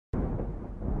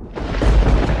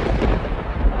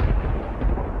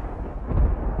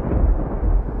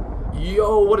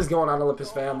Yo, what is going on,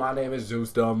 Olympus fam? My name is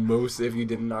Zeusopolus, if you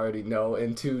didn't already know,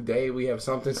 and today we have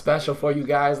something special for you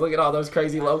guys. Look at all those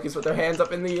crazy locusts with their hands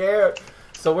up in the air.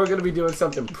 So we're going to be doing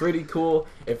something pretty cool.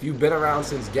 If you've been around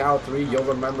since Gal 3, you'll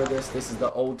remember this. This is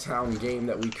the Old Town game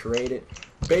that we created.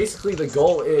 Basically, the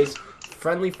goal is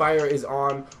friendly fire is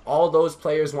on. All those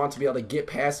players want to be able to get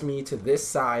past me to this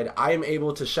side. I am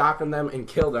able to shotgun them and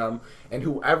kill them, and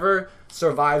whoever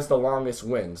survives the longest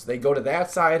wins. They go to that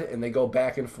side and they go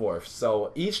back and forth.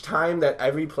 So each time that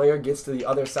every player gets to the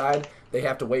other side, they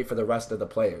have to wait for the rest of the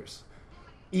players.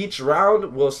 Each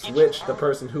round will switch the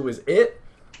person who is it,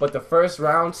 but the first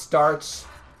round starts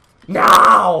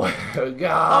now.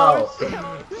 Go.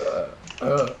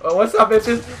 What's up,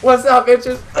 bitches? What's up,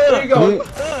 bitches? There you go.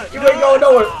 You ain't going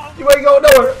nowhere. You ain't going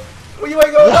nowhere. You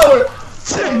ain't going nowhere.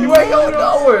 You ain't going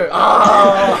nowhere.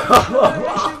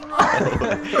 Oh.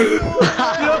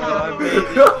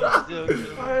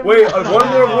 Wait, one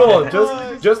more rule.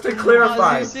 Just to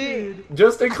clarify.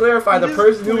 Just to clarify, the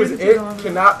person who is it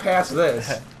cannot pass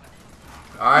this.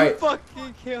 All right. You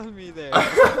fucking killed me there.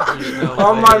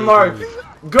 On my mark,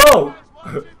 go.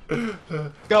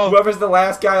 Go. Whoever's the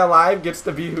last guy alive gets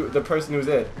to be the person who's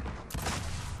it.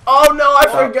 Oh no, I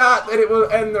forgot that it will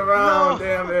end the round. No.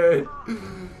 Damn it.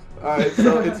 Alright,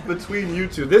 so it's between you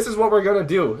two. This is what we're gonna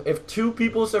do. If 2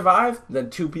 people survive, then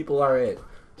 2 people are it.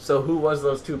 So who was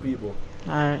those 2 people?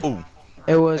 Alright.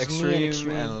 It was Extreme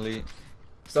me and Elite.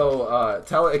 So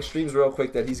tell Extremes real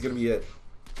quick that he's gonna be it.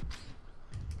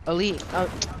 Elite,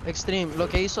 Extreme. Lo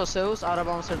que hizo Zeus, ahora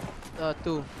vamos a ser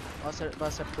 2. Va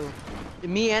a ser 2.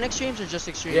 Me and Extremes or just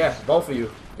Extremes? Yeah, both of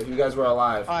you. If you guys were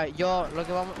alive. Alright, yo, lo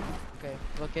que vamos... Okay.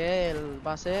 Lo que él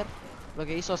va a hacer, lo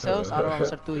que hizo Zeus, ahora vamos a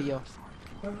ser tú y yo.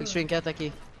 Extreme, quédate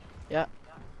aquí. Yeah.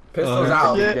 Pistols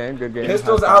out. Good game, good game.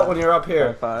 Pistols out when you're up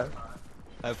here. High 5.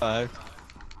 High 5.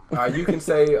 Alright, you can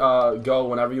say go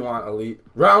whenever you want, Elite.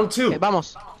 Round 2. Okay,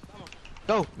 vamos.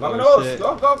 Go. Vámonos.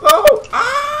 Go, go, go.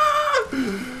 Ah!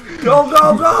 Go,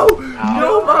 go, go!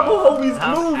 No, my homies,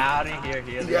 move! Out of here,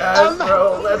 Yes,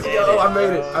 bro, let's go. I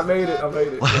made it. I made it. I made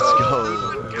it. Let's go.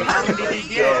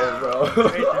 Go,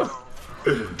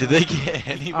 bro. Did they get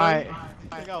anybody? Alright.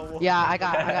 Yeah, I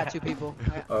got 2 people.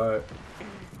 Alright.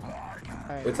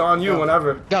 It's on you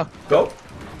whenever. Go. Go.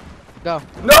 Go.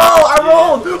 No, I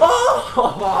rolled! Oh,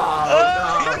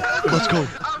 no. Let's go.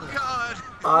 Oh god!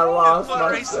 I lost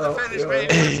Race to the myself. finish,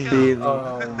 Yo. baby.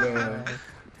 Oh, man.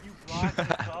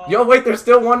 Yo, wait, there's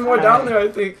still one more down there, I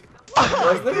think.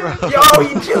 Was there? Yo,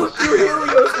 he juked you,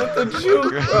 Helios with the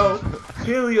juke, bro.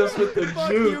 Helios with the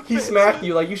juke. He smacked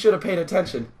you like you should have paid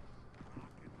attention.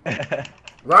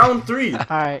 Round 3.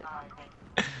 Alright.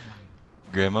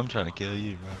 Graham, I'm trying to kill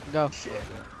you, bro. Go.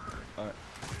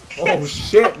 Oh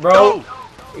shit, bro.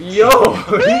 Yo,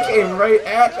 he came right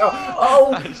at you.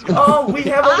 Oh, we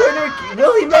have a winner.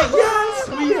 Will he make? Yes,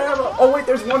 we have a. Oh wait,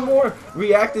 there's one more.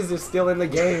 Reactives is still in the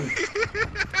game.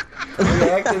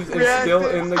 Reactives is still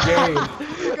in the game.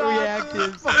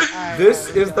 Reactives. This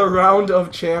is the round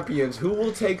of champions. Who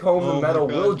will take home the medal?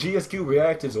 Will GsQ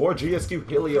Reactives or GsQ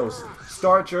Helios?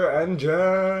 Start your engine.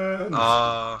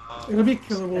 It'll be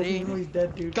killable even though he's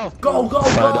dead, dude. Go. Go, go,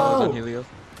 go. Helios.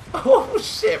 Oh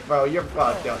shit, bro, you're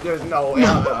fucked up. There's no way.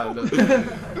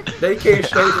 They came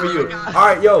straight for you.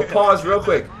 Alright, yo, pause real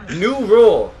quick. New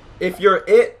rule. If you're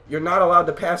it, you're not allowed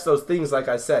to pass those things like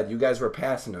I said. You guys were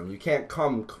passing them. You can't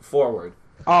come forward.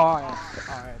 Oh, alright.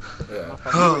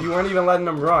 Yeah. You weren't even letting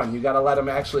them run. You gotta let them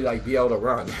actually like be able to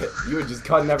run. You were just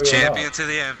cutting everyone Champion off. to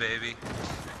the end, baby.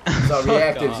 So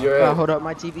reactives, you're it. Hold up,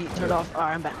 my TV turned off.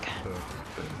 Alright, I'm back.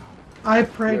 I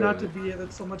pray not to be it.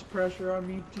 That's so much pressure on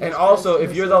me. And also,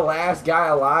 if you're the last guy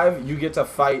alive, you get to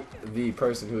fight the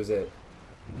person who's it.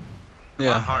 My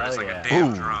Yeah. heart is like a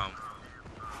damn drum.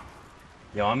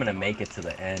 Yo, I'm gonna make it to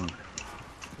the end.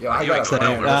 Yo, I You got a ain't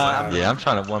plan. going Yeah, I'm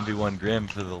trying to 1v1 Graham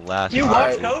for the last You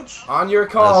round. what, coach? On your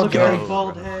call, Let's Gary. go.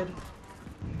 Bald head.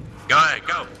 Go ahead,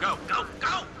 go, go, go,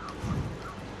 go!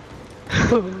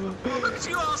 Look at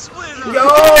you all split up.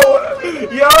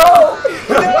 Yo!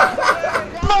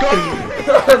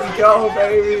 Let's go,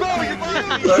 baby!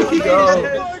 Let's go!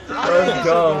 Let's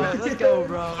go! Let's go,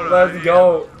 bro. Let's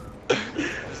go!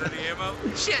 Is that the ammo?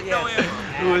 Shit, no ammo.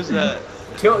 Who is that?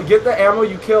 Get the ammo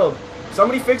you killed.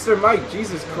 Somebody fix their mic.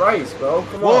 Jesus Christ, bro.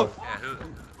 Come on. Yeah, who?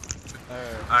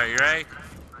 Alright, you ready?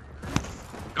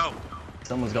 Go!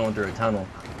 Someone's going through a tunnel.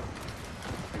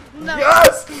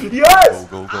 Yes! Yes!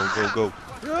 Go, go, go, go, go.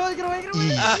 Get away, get away.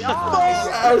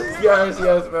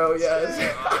 Yes, bro, yes.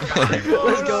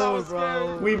 Let's go,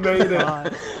 bro. We made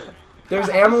it. There's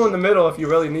ammo in the middle if you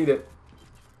really need it.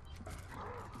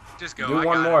 Just go. Do I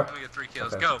one got more. It. Let me get 3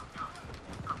 kills. Okay. Go.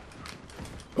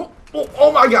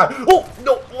 Oh my god! Oh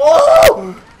no!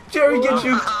 Oh! Jerry, get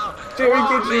you! Jerry,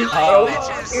 get you! Bro,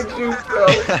 get you, bro! I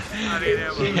need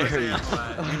ammo. Where's the ammo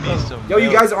at? You need some Yo, you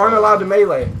guys aren't allowed to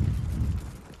melee.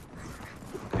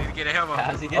 I need to get ammo.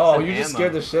 Oh, you just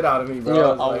scared the shit out of me, bro. Yo, I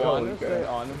was like, I holy want to crap. say,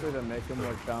 honestly, to make it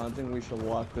more challenging, we should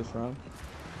walk this round.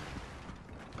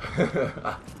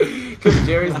 Because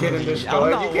Jerry's getting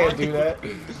destroyed. You can't do that.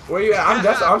 Where you at?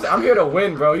 I'm here to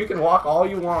win, bro. You can walk all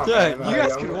you want. Yeah, man. you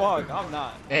guys I'm can walk. I'm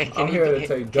not. Hey, I'm here to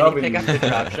take can you pick up W's. the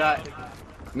drop shot?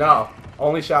 No,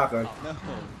 only shotgun. No.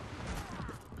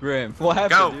 Grim, what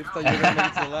happened, Go. dude? Thought you were gonna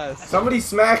make it to last. Somebody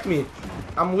smacked me.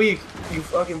 I'm weak. You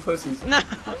fucking pussies. No.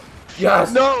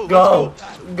 Yes. No, Go.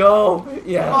 Go.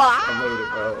 Yes. I made it,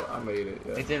 bro. I made it.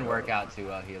 Yeah. It didn't work out too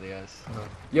well, Helios.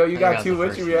 Yo, you I got think two that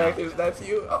was witchy the first reactors. That's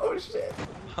you. Oh shit.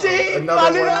 Dang,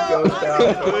 Another one goes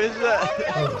down. Who is that?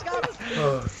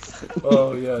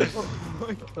 Oh yes.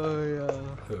 Oh yeah.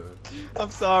 I'm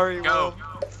sorry, Go.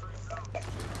 bro.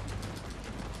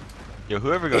 Yo,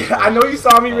 whoever goes first. I know you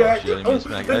saw me Oh, react. shit, I Oh, didn't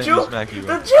smack- I the didn't Jew. smack you, The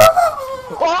bro. Jew.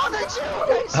 Oh, the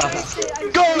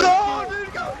Jew! Go! No,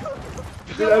 dude, go!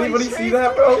 Did anybody see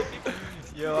that, bro?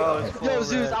 Yo, I was Yo,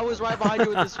 Zeus, I was right behind you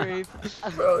with this rave.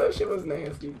 Bro, that shit was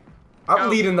nasty. I'm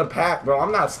leading the pack, bro.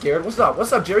 I'm not scared. What's up?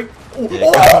 What's up, Jerry? Ooh,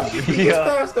 Yeah, oh, go. he gets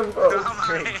past him, bro.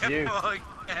 Great, dude.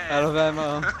 out of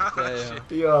ammo. Oh, Yeah,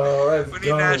 shit. Yo, let's We need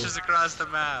go. dashes across the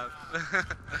map.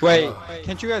 Wait,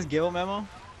 can't you guys give him ammo?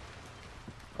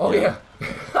 Oh yeah.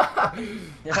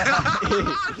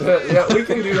 Yeah, we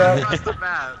can do Across that. the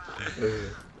map.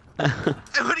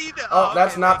 What do you do? Oh,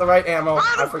 that's not the right ammo.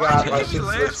 I forgot. Why'd I you should give me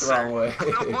switch the wrong way. I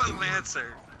don't want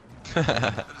Lancer. I'll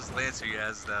just Lancer you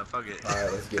guys now. Fuck it.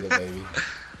 Alright, let's get it, baby.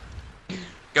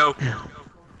 Go.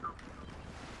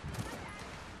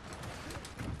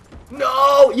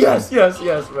 No! Yes, yes,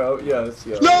 yes, bro. Yes,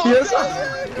 yes. No! Yes.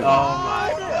 Oh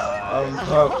my god. I'm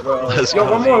pumped, bro. Let's Yo,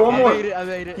 go. one more, one I more. made it, I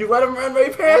made it. You let him run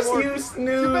right past you,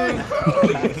 snooze, bro. I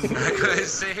couldn't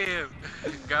see him.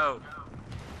 Go.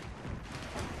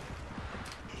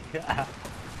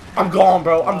 I'm gone,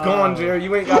 bro. I'm gone, Jerry.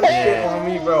 You ain't got shit on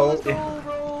me, bro.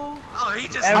 Oh, he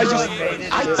just. I oh, just he- made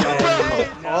it. I just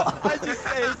I just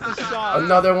aced the shot.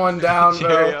 Another one down,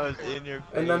 Jerry, I bro. was in your face.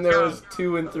 And then there was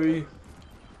 2 and 3.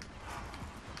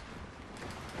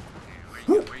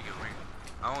 Where you go?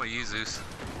 I want to use Zeus.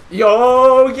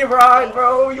 Yo, get right,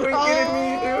 bro. You ain't getting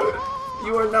me, dude.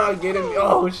 You are not getting me.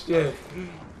 Oh, shit.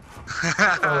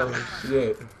 Oh,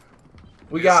 shit.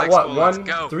 We got, 6 what, bullets, 1,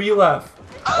 go. 3 left.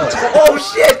 Oh,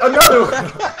 shit, another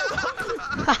one.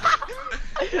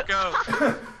 Go.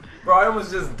 Bro, I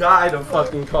almost just died of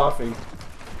fucking coughing.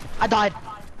 I died.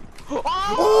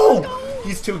 Oh!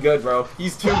 He's too good, bro.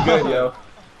 He's too good, yo.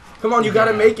 Come on, you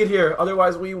gotta make it here.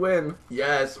 Otherwise, we win.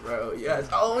 Yes, bro. Yes.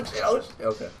 Oh, shit. Oh, shit.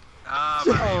 Okay. Ah,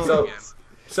 my name So- again.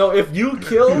 So if you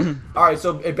kill, alright,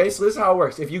 so basically this is how it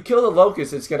works. If you kill the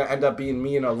locust, it's gonna end up being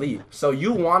me and Elite. So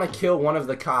you wanna kill one of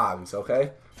the cogs,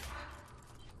 okay?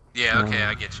 Yeah, okay,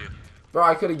 I get you. Bro,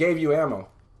 I could've gave you ammo.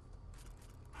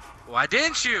 Why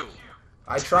didn't you?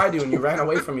 I tried to and you ran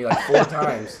away from me like 4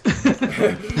 times.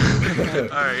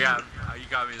 Alright, yeah. You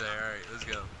got me there. Alright, let's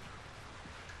go.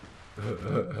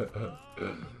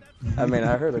 I mean,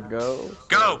 I heard a go.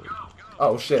 Go!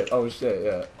 Oh shit, yeah. Oh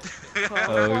shit.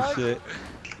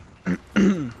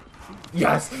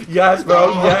 Yes, yes,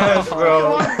 bro, yes,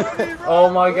 bro. Oh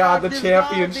my god, the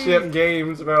championship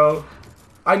games, bro.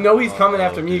 I know he's coming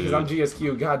after me because I'm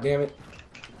GsQ, god damn it.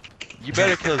 You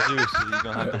better kill Zeus, so you don't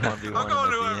have to 1v1 I'm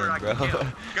going to him whoever I at the can end, kill.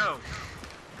 bro. Go!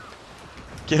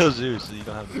 Kill Zeus, so you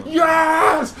don't have to 1v1.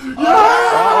 Yes!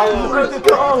 Yes! Let's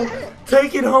go!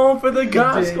 Take it home for the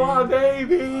God Squad,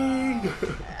 baby!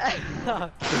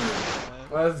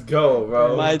 Let's go,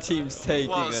 bro. My team's taking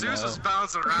Well, it Zeus now. was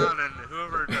bouncing around, and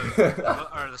whoever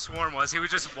the swarm was, he was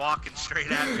just walking straight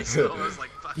at me. So I was like,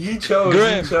 fuck. He chose,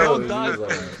 Grim, he chose. well He was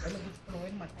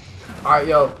done. like- Alright,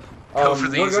 yo. Go for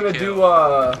the We're easy gonna kill. do,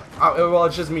 well,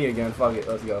 it's just me again. Fuck it,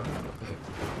 let's go.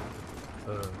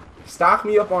 Stock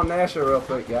me up on Nasher real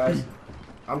quick, guys.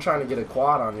 I'm trying to get a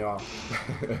quad on y'all.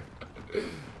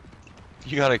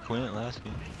 You got a Quint last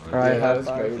game. Alright, Yeah, high that's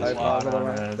five, crazy. high five, Wow,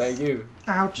 everyone. man. Thank you.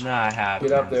 Ouch. Nah, I have.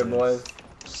 Get up there, boys.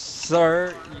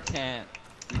 Sir, you can't.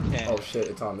 You can't. Oh shit,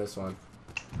 it's on this one.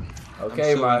 I'm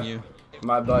Okay, suing you.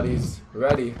 my buddies.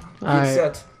 Ready. Get Alright.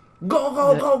 set. Go,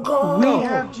 go, go, go! We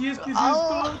have GsQ Zeus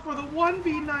going for the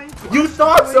 1v9. You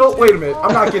thought so? Wait a minute.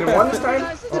 I'm not getting one this time?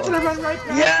 It's gonna run right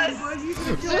past Yes! you, bro. He's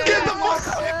gonna kill Get the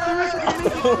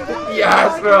fuck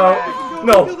Yes, bro.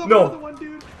 No, no.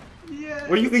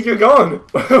 Where you think you're going?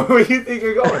 Where you think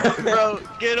you're going? Bro,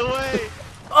 get away!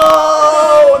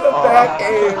 Oh, the back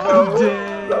end,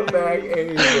 bro. the back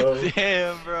A, bro.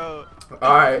 Damn, bro.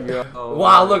 Alright. Oh,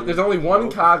 Wow, look, there's only one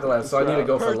cog left, so I need to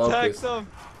go for Protect locust. them.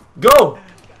 Go!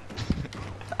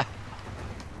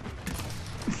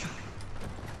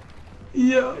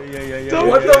 Yeah.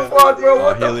 What the fuck, bro? Oh,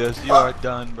 What the Helios, you are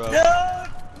done, bro.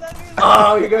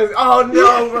 Oh, you guys. Oh,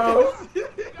 no, bro.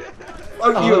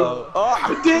 Fuck you.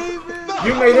 Oh. David.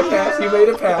 You made it past. You made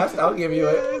it past. I'll give you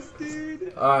it. Yes,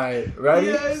 dude. Alright, ready,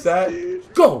 Yes, set,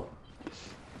 dude. go!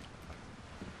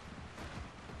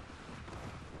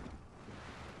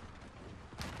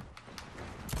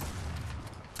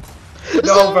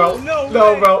 No, bro. No,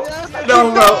 bro.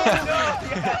 No, bro.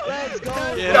 Let's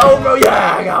go. No, bro.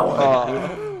 Yeah, I got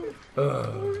one.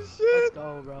 Let's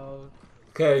go, bro.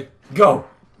 Okay, go.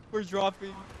 We're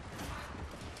dropping.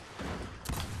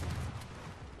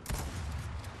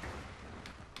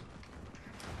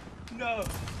 No.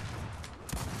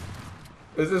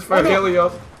 This is for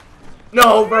Helios.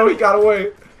 No, bro. He got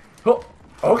away. Oh,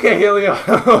 okay, Helios.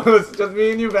 It's just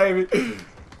me and you, baby.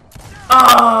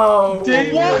 Oh!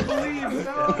 David, please,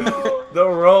 no. The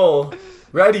roll.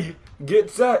 Ready, get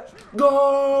set,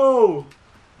 go!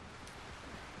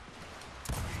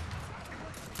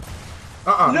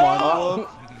 No.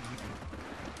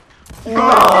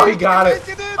 Oh, he got it.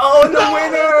 Oh, the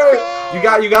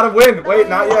winner! You gotta win. Wait,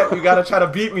 not yet. You gotta try to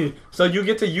beat me. So you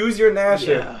get to use your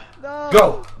Nasher. No.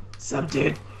 Go! Sup,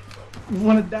 dude? You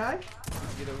wanna die?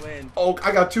 Oh,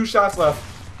 I got 2 shots left.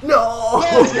 No!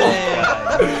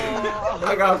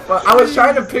 I got. I was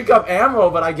trying to pick up ammo,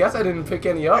 but I guess I didn't pick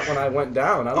any up when I went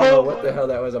down. I don't know what the hell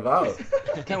that was about.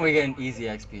 Can't we get an easy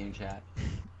XP in chat?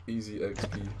 Easy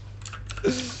XP.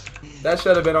 That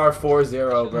should have been our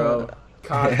 4-0, bro.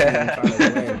 COD team trying to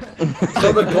win.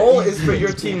 So the goal is for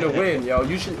your team to win, yo.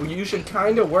 You should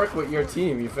kind of work with your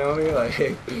team. You feel me? Like,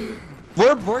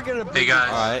 We're gonna. Hey guys.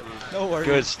 All right. No worries.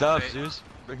 Good stuff, Hey. Zeus.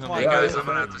 Bring him Hey Yeah, guys, yeah. I'm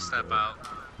gonna have to step out.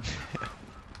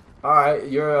 all right,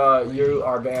 you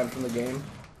are banned from the game.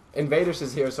 Invaders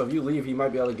is here, so if you leave, he might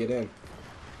be able to get in.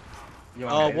 You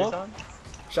want what? on?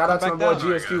 Shout out to my Back boy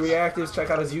down. GsQ Reactives. Check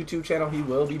out his YouTube channel. He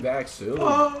will be back soon.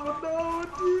 Oh no,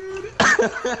 dude!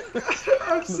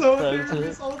 I'm so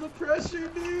nervous. All the pressure,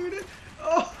 dude.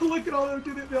 Oh, look at all of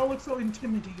them, dude. They all look so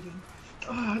intimidating.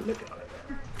 Oh, look at all of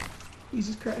them.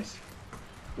 Jesus Christ.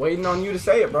 Waiting on you to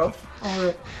say it, bro. All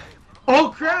right. Oh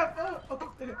crap! Oh,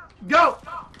 okay. Go!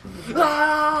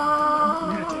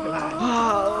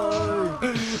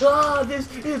 Ah, this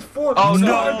is for Oh, no.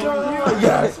 Sparta.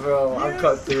 Yes, bro. I'm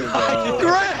cut through, bro.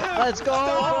 Let's go.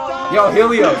 Yo,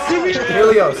 Helios.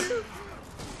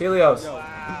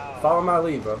 Follow my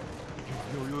lead, bro.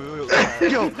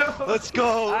 Yo, let's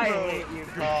go, I bro. hate you,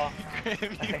 Paul.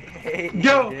 Graham, I you, hate you,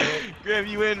 Go. dude. Graham,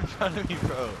 you in front of me,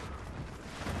 bro.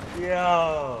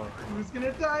 Yo. Who's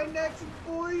gonna die next,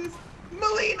 boys?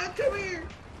 Melina, come here!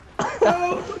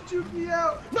 No, don't juke me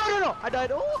out! No. I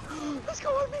died. Oh, let's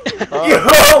go with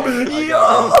me.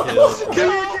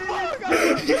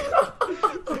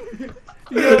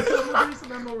 Yeah, so give me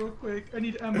some ammo real quick. I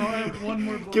need ammo. I have one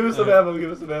more bullet. Give us some ammo.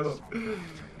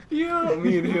 Yo,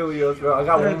 me and Helios, bro. I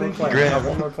got one more plan. I got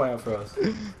one more plan for us.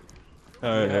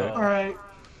 Alright.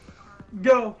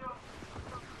 Go!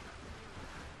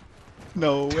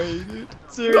 No way, dude.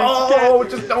 No,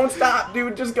 just don't stop,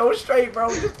 dude. Just go straight, bro.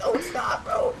 Just don't stop,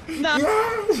 bro. No.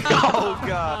 Yes. Oh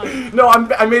god. No,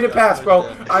 I made it past,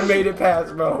 bro. I made it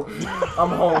past, bro. I'm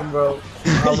home, bro.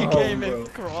 I'm You home, came bro. in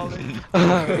crawling.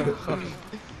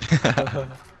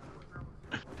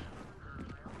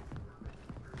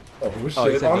 Oh he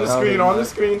shit! said On the no. screen, on the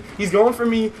screen. He's going for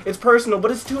me. It's personal,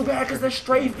 but it's too bad because the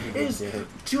strafe is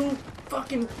too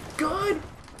fucking good.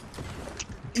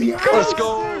 Yes. Let's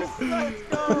go.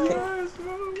 Yes,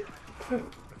 bro.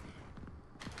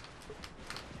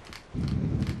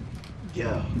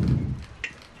 Go.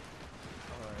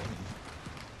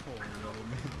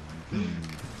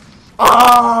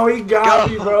 Oh, he got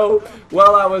me, bro.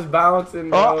 Well, I was bouncing,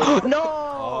 bro. No.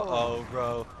 Uh-oh,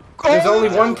 bro. There's only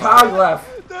one cog left,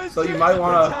 so you might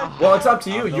want to. Well, it's up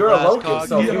to you. I'm the You're a last locust, cog.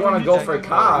 so if you want to go for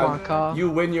Come on, cog, cog. you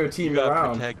win your You team gotta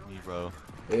around. protect me, bro.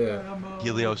 Yeah.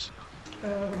 Helios,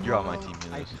 you're on my team,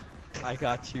 Helios. I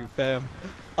got you, fam.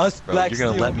 Us Bro, Black you're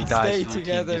gonna Steel let me die stay so your team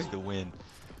together. gets the win.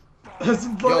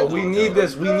 Yo, we need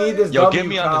this. We need this. Yo, W, get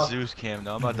me on pal. the Zeus cam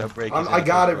now. I'm about to break his I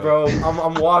got it, ankles, bro.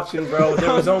 I'm watching, bro.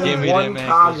 There was only Give me one them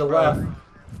cog ankles, bro. left.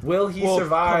 Will he Wolf,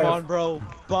 survive? Come on, bro.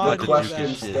 The Let the Body juice question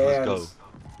get shit. Let's stands.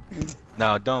 go.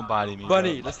 No, don't body me.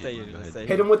 Buddy, bro. let's stay Go here. ahead. Let's stay Hit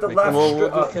here. him with the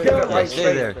left. Pick up Yeah, right stay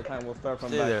straight. there. We'll start from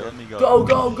Stay back there. here. Let me go. Go,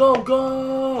 go, go, Oh,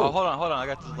 go. hold on. I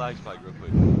got this lag spike real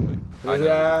quick. I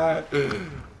know. Yeah.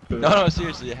 No,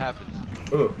 seriously, it happens.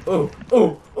 Ooh.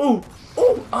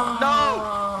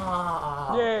 Ah.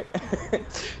 Yeah.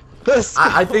 Let's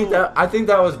I go. think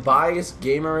that was biased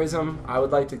gamerism. I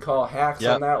would like to call hacks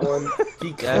Yep. on that one.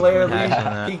 He Definitely hacks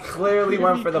on that. clearly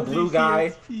went for the blue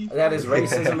guy. That is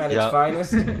racism at its Yep.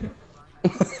 finest.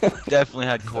 Definitely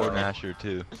had Core Nasher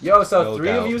too. Yo, so No 3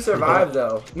 of doubt. you survived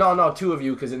though. No, 2 of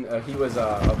you because he was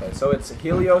okay. So it's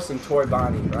Helios and Toy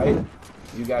Bonnie, right?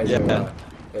 You guys Yeah.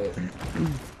 are.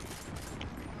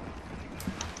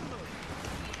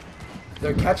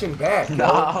 They're catching back. Bro.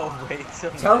 No, wait till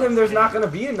Tell him next there's game. not gonna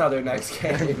be another next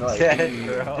game. Like, Dead,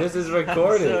 bro. this is I'm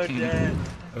recorded. so dead.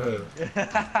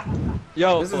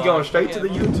 Yo, This is going straight to the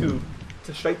YouTube.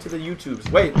 Straight to the YouTubes.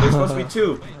 Wait, there's supposed to be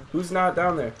 2. Who's not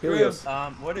down there? Helios.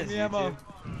 What is Give me ammo. YouTube?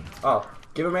 Oh,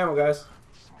 give him ammo, guys.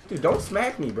 Dude, don't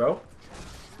smack me, bro.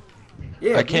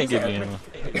 Yeah, I can't use give you that. ammo.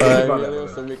 My bad, my bad.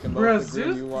 Bruh,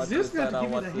 Zeus got to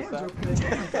give me the hand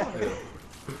joke.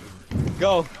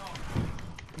 Go.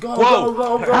 Go, Whoa.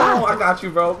 go, go, go! I got you,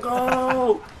 bro.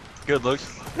 Go! Good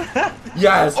looks.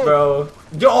 Yes, bro.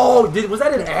 Yo, was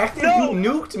that an acting? You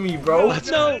nuked me, bro.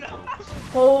 No.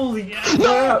 Holy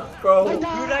crap, bro. Dude,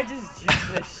 I just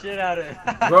juiced the shit out of it.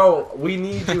 Bro, we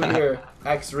need you here,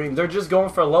 X-Ream. They're just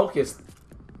going for Locust.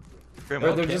 Grim, Or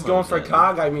what they're just camera going for was that?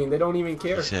 Cog, I mean. They don't even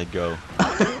care. He said go.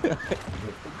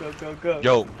 Go.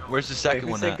 Yo, where's the Wait, second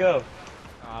who one said at? go?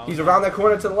 He's around that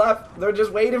corner to the left. They're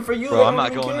just waiting for you. Bro, They I'm don't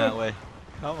not even going care. that way.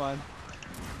 Come on.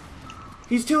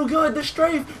 He's too good. The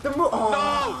strafe. The move.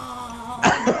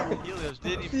 Oh. Helios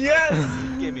didn't even Yes.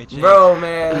 give me a chance. Bro,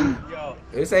 man. Yo.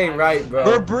 This ain't right, We're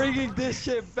bro. bringing this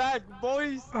shit back,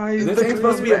 boys. This ain't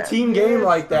supposed to be a team game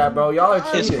like that, bro. Y'all are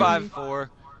It's cheating. 5-4.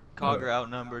 Cog are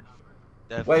outnumbered.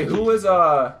 Wait, who was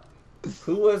I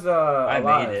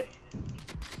alive? made it.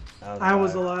 I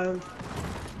was alive.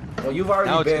 Well, you've Now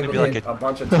already it's been gonna be like hit a- a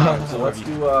bunch of times, so let's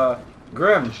do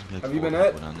Grim. Have you been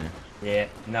hit? Yeah.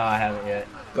 No, I haven't yet.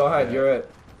 Go ahead, you're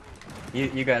it.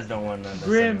 You guys don't want none of this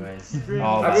Grim. anyways. Grim.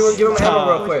 Oh, Everyone give him that's- ammo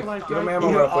real Boys quick. for life, Give him right? ammo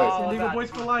You real all- quick. San Diego that's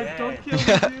boys for life. Don't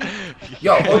kill me, dude.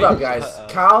 Yo, hold up, guys.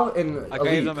 Kyle and I gave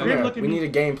Elite, them come ammo. here. Look at We me. need a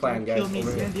game plan, Don't guys. kill me,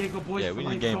 Over San here. Diego boys Yeah, for we need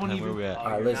a life. game Don't plan. Where even. we at?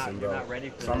 Alright, listen, you're bro. not ready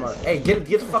for So I'm this. hey, get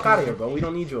the fuck out of here, bro. We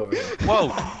don't need you over here. Whoa!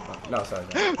 No, sorry.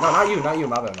 No, not you.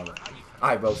 My bad.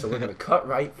 Alright, bro. So we're gonna cut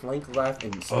right, flank left,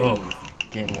 and spin. Oh,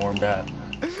 getting warmed up.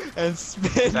 And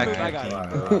spin. Back move. I back.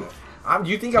 got it. Alright.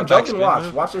 You think I'm Back joking? spin Watch.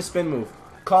 move? Watch this spin move.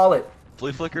 Call it.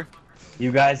 Flea flicker?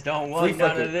 You guys don't Flea want none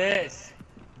flicker. of this.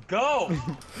 Go!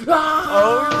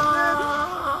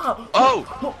 Ah!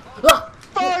 Oh! Ah!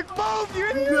 Fuck, move, you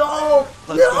idiot. No!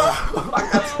 Let's No! I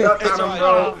got stuck It's on him, alright,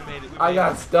 bro. we made it, we I made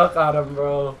got it. stuck on him,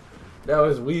 bro. That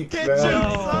was weak, Get bro. your- You Sorry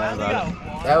about got it.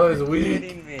 one. That was You're weak.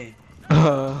 kidding me.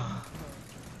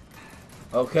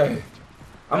 Okay.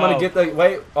 I'm gonna Go. get the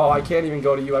wait. Oh, I can't even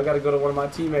go to you. I gotta go to one of my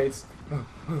teammates.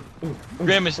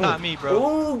 Grim, it's not me,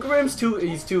 bro. Ooh, Grim's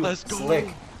he's too Let's go. slick.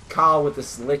 Kyle with the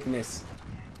slickness.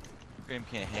 Grim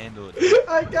can't handle it.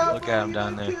 I got Look at him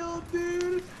down there. killed,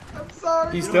 dude. I'm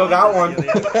sorry. He still got one.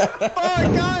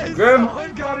 Oh, guys. Grim, I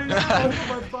got it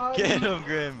over my body. Get him,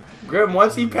 Grim. Grim.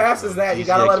 Once he passes that, you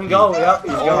gotta let him go. Yep,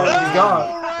 he's gone. He's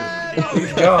gone.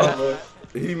 He's gone. Bro.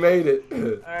 He made it.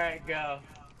 Alright, go.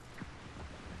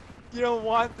 You don't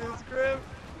want this, Grim.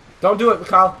 Don't do it,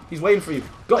 Kyle. He's waiting for you.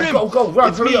 Go, Grim, go, go, run.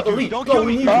 it's Hurry me, up, dude. Elite. Don't Go, kill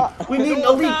we me. need you. We need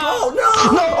Elite. Go, no.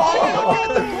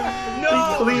 He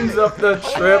cleans up the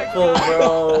triple,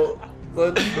 bro.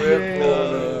 The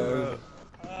triple,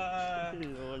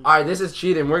 man. Alright, this is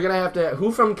cheating. We're gonna have to.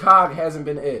 Who from COG hasn't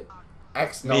been it?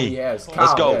 X, no, Me. he has.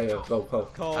 Let's Kyle, go. Yeah, go, go.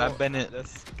 Cole. I've been it.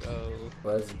 Let's go.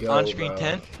 Let's go. On screen bro.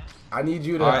 10? I need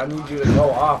you to. Alright. I need you to go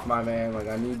off, my man. Like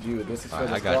I need you. This is for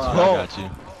Alright, the I got squad. you. I got you.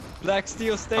 Black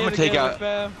Steel, stay I'm gonna take together,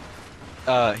 out-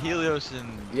 fam. Helios and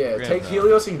Yeah, Grim, take though.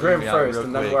 Helios and They're Grim gonna be out first, real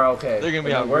and then quick. we're okay. They're gonna be And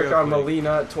then out work real on quick.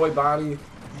 Melina, Toy Bonnie.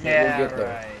 Yeah, we'll get there.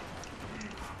 right.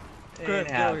 Grim, Ain't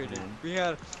go here, dude. happening.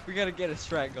 We gotta get a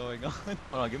strat going on. Hold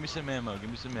on, give me some ammo.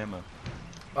 Give me some ammo.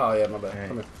 Oh yeah, my bad. Alright.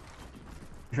 Come here.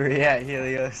 Where you at,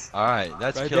 Helios? Alright,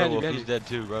 that's Right Killer behind you, Wolf. behind He's you. dead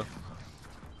too, bro.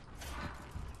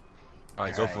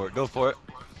 Alright, go Alright. for it. Go for it.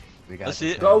 We got Let's see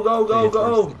it. Go, go, go,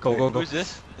 go. Go, go, go. Who's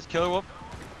this? It's Killer Wolf?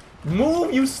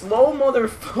 Move, you slow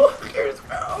motherfuckers,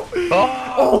 bro.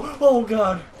 Oh, oh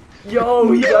god.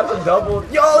 Yo, he got the double.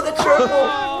 Yo, the triple.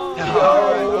 Yo,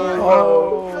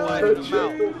 Light the him out.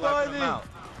 triple. Light him out.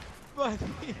 But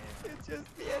it's just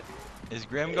the end. Is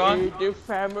Grim gone?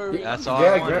 That's all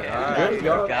Yeah, I wanted. Grim- Alright. Grim You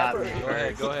gone. got me Go ahead,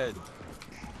 first. go ahead.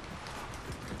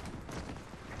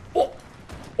 Oh,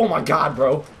 oh my god,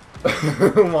 bro.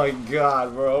 Oh my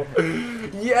god, bro.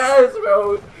 Yes,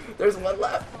 bro. There's one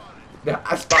left. Yeah,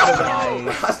 I spotted him.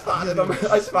 Nice. I spotted him.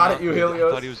 I spotted you, I thought he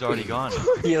Helios. was already gone.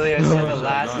 Helios in the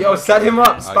last Yo, set him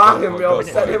up. Spot go, him, go, yo. go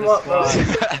Set for him it. up, bro.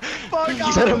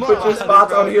 Set him Put your up.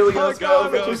 spots on Helios, Go, bro.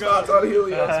 Put go, your go. spots on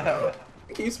Helios, bro.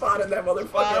 Keep spotting that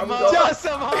motherfucker. I'm going. Just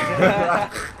some hard.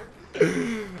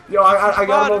 Yo, I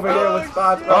got him over here with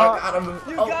spots, bro. I got him.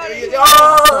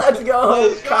 Oh, let's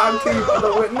go. Conti for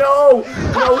the win. No,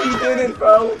 he didn't,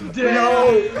 bro.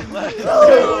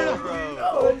 No,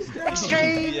 bro.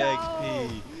 Extreme.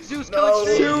 EXP. Zeus, No.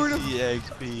 kill extreme.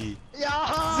 EXP.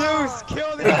 Zeus,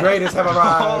 kill The the greatest have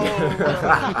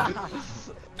arrived.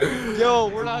 Yo,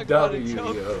 we're not gonna W,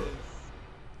 choke yo. this.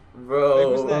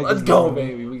 Bro, let's go,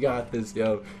 baby. We got this,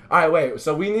 yo. Alright, wait.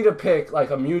 So we need to pick, like,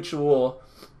 a mutual...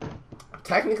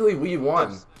 Technically, we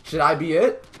won. Should I be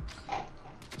it?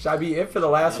 Should I be it for the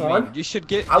last one? You should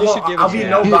get. I'll be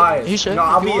no bias. You should. No,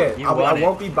 I'll be You it. I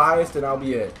won't be biased, and I'll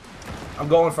be it. I'm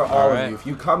going for all of Alright. you. If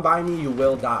you come by me, you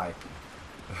will die.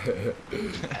 Give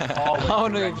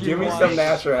me some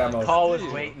Nasher ammo. Call was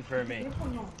waiting for me.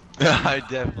 I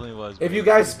definitely was. If you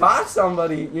guys spot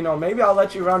somebody, you know, maybe I'll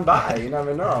let you run by. You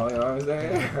never know. You know what I'm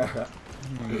saying?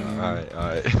 Alright.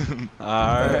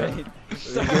 Alright.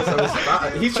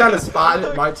 He's trying to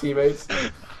spot my teammates.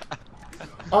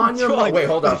 On your mark. Wait,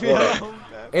 hold up.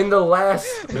 In the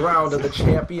last round of the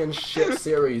championship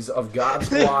series of God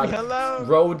Squad Hello.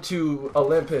 Road to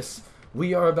Olympus,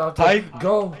 we are about to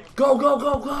go.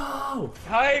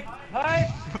 Hype!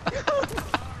 I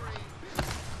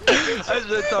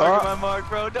should target my mark,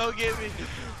 bro. Don't get me.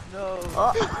 No.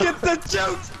 Get the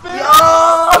jokes back.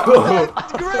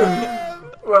 Yo!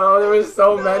 Bro, there were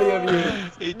so many of you.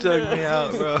 He took me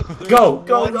out, bro. Go.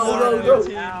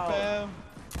 Bam.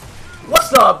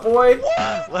 What's up, boy?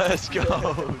 Let's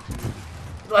go.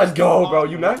 Let's go, bro.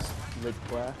 You next?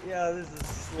 Yeah, this is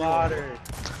slaughter.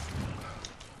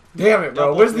 Damn it, bro.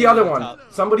 Double Where's the three other on one? top.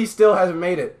 Somebody still hasn't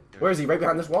made it. Where is he? Right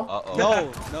behind this wall? Uh-oh.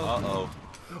 No. Uh-oh.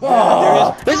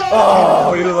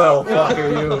 Oh, you little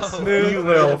fucker, you. You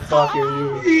little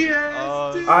fucker, you.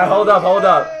 Yes, dude. Alright, hold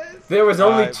up. There was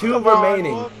only Alright, two come on,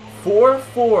 remaining.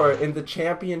 4-4 in the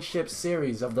championship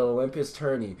series of the Olympus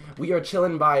tourney. We are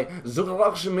chilling by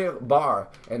Zeusopolus bar,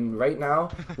 and right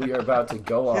now we are about to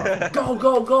go off.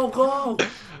 Go!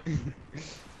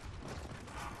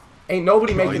 Ain't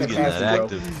nobody making He's it getting past that you, bro.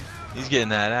 active. He's getting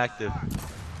that active.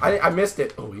 I missed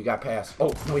it. Oh, he got past.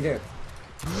 Oh, no, he didn't.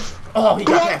 Oh, he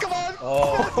got past.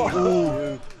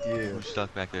 Oh, Who's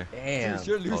stuck back there? damn. Zeus,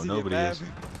 you're losing it, nobody man. is.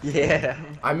 Yeah.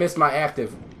 I missed my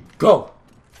active. Go!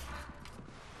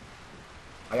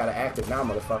 I got an active now,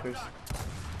 motherfuckers.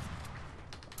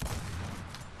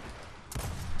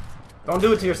 Don't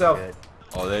do it to yourself. Good.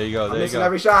 Oh, there you go. I'm There you missing go.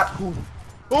 every shot.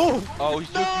 Oh, he's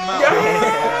joking him out.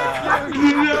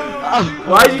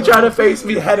 Why'd you try to face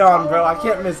me head on, bro? I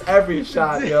can't miss every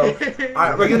shot, yo.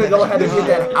 Alright, we're gonna go ahead and get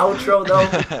that outro, though.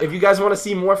 If you guys want to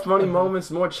see more funny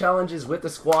moments, more challenges with the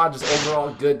squad, just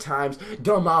overall good times,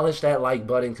 demolish that like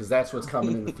button, because that's what's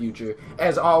coming in the future.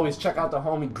 As always, check out the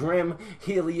homie Grim,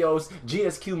 Helios,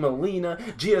 GsQ Melina,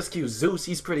 GsQ Zeus,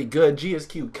 he's pretty good,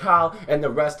 GsQ Kyle, and the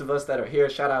rest of us that are here.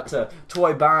 Shout out to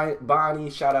Toy Bonnie,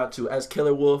 shout out to S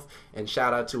Killer Wolf, and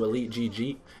shout out to Elite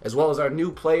GG, as well as our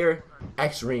new player,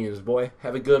 X Reams, boy.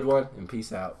 Have a good one, and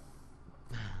peace out.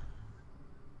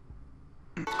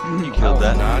 You killed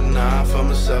that. Nah,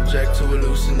 I'm a subject to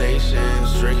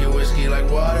hallucinations. Drinking whiskey like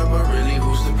water, but really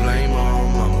who's to blame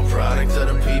on? I'm a product of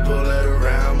the people that are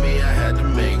around me. I had to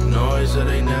make noise or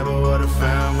they never would have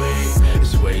found